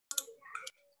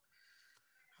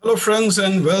Hello, friends,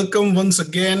 and welcome once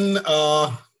again.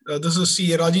 This is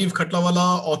C. Rajiv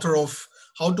Khatlawala, author of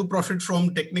How to Profit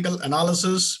from Technical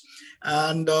Analysis.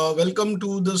 And welcome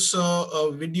to this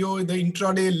video, the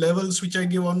intraday levels, which I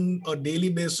give on a daily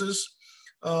basis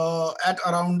at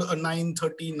around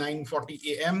 9:30,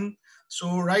 9:40 a.m.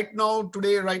 So right now, it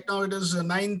is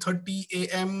 9:30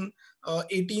 a.m.,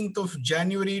 18th of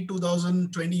January,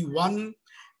 2021.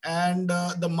 And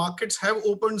the markets have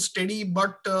opened steady,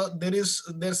 but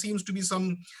there seems to be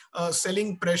some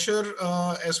selling pressure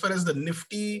as far as the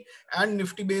Nifty and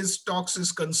Nifty based stocks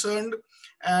is concerned.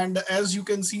 And as you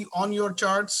can see on your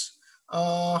charts,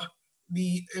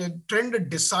 the trend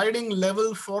deciding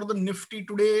level for the Nifty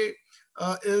today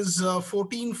is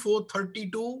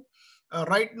 14,432.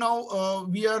 Right now,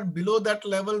 we are below that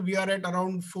level. We are at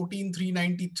around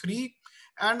 14,393.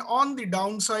 And on the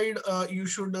downside, you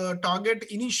should target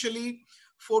initially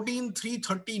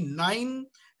 14,339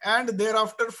 and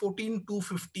thereafter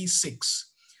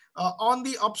 14,256. On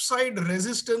the upside,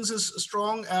 resistance is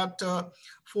strong at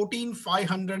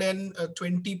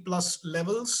 14,520 plus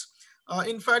levels.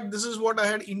 In fact, this is what I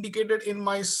had indicated in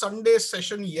my Sunday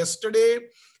session yesterday.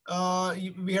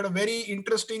 We had a very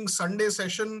interesting Sunday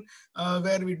session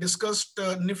where we discussed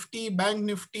Nifty, Bank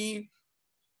Nifty,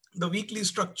 the weekly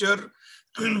structure,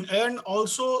 and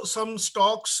also some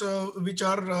stocks which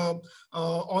are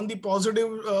on the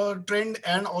positive trend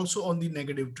and also on the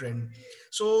negative trend.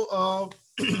 So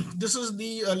this is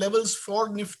the levels for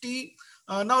Nifty.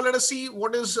 Now let us see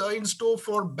what is in store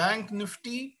for Bank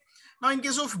Nifty. Now, in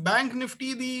case of Bank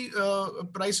Nifty, the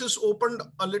prices opened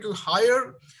a little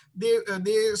higher. They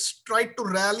tried to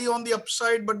rally on the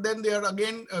upside, but then they are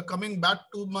again coming back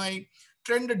to my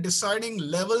trend deciding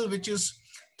level, which is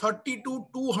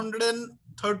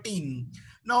 32,213.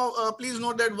 Now, please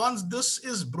note that once this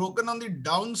is broken on the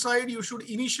downside, you should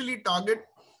initially target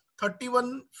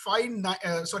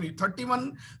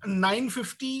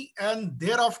 31,950 and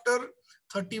thereafter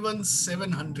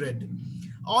 31,700.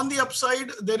 On the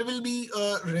upside, there will be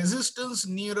resistance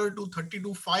nearer to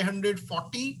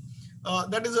 32,540.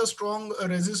 That is a strong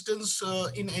resistance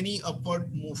in any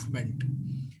upward movement.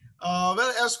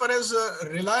 Well, as far as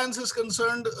Reliance is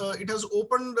concerned, it has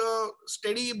opened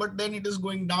steady, but then it is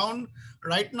going down.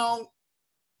 Right now,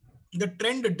 the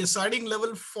trend deciding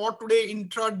level for today,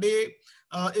 intraday,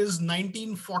 is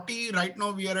 1940. Right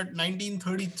now, we are at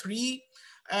 1933.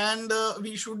 And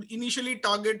we should initially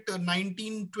target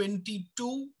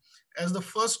 1922 as the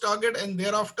first target and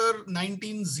thereafter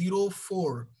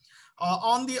 1904.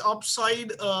 On the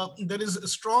upside, there is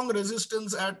strong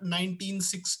resistance at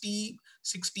 1960,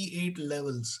 68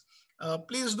 levels.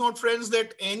 Please note, friends,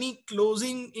 that any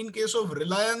closing in case of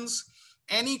Reliance,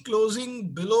 any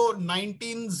closing below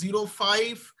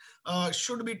 1905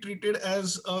 should be treated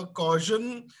as a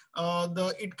caution.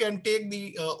 It can take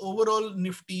the overall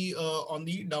Nifty on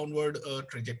the downward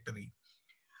trajectory.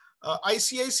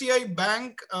 ICICI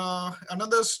Bank,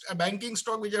 another banking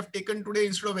stock which I've taken today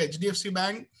instead of HDFC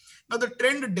Bank. Now the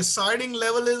trend deciding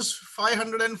level is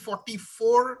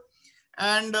 544,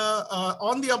 and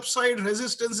on the upside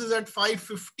resistance is at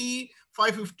 550,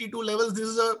 552 levels.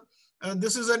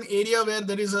 This is an area where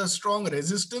there is a strong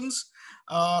resistance.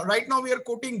 Right now we are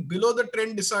quoting below the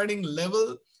trend deciding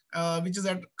level, which is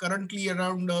at currently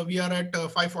around we are at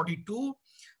 542.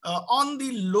 On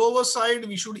the lower side,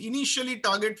 we should initially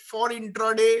target for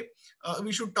intraday,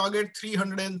 we should target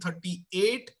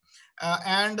 338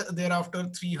 and thereafter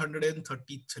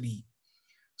 333.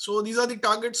 So these are the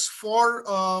targets for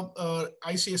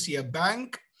ICICI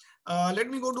Bank. Let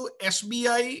me go to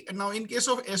SBI. Now, in case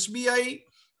of SBI,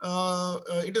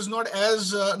 it is not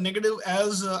as negative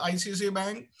as ICICI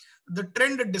Bank. The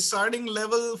trend deciding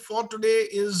level for today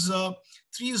is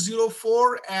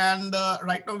 304, and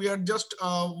right now we are just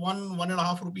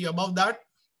 1.5 rupee above that.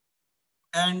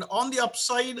 And on the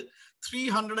upside,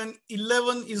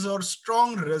 311 is our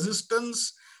strong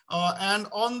resistance. And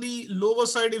on the lower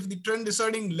side, if the trend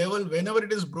deciding level, whenever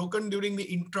it is broken during the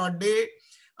intraday,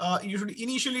 you should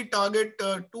initially target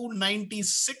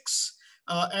 296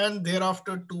 and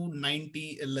thereafter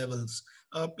 290 levels.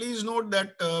 Please note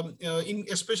that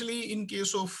especially in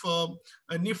case of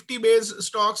Nifty-based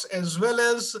stocks as well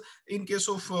as in case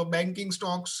of banking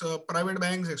stocks, private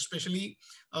banks especially,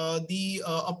 the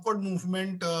upward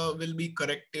movement will be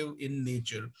corrective in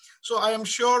nature. So I am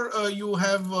sure you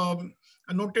have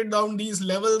noted down these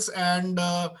levels, and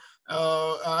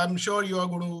I'm sure you are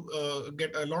going to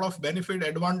get a lot of benefit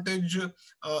advantage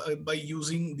by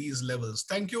using these levels.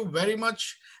 Thank you very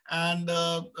much, and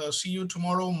see you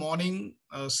tomorrow morning,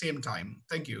 same time.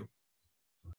 Thank you.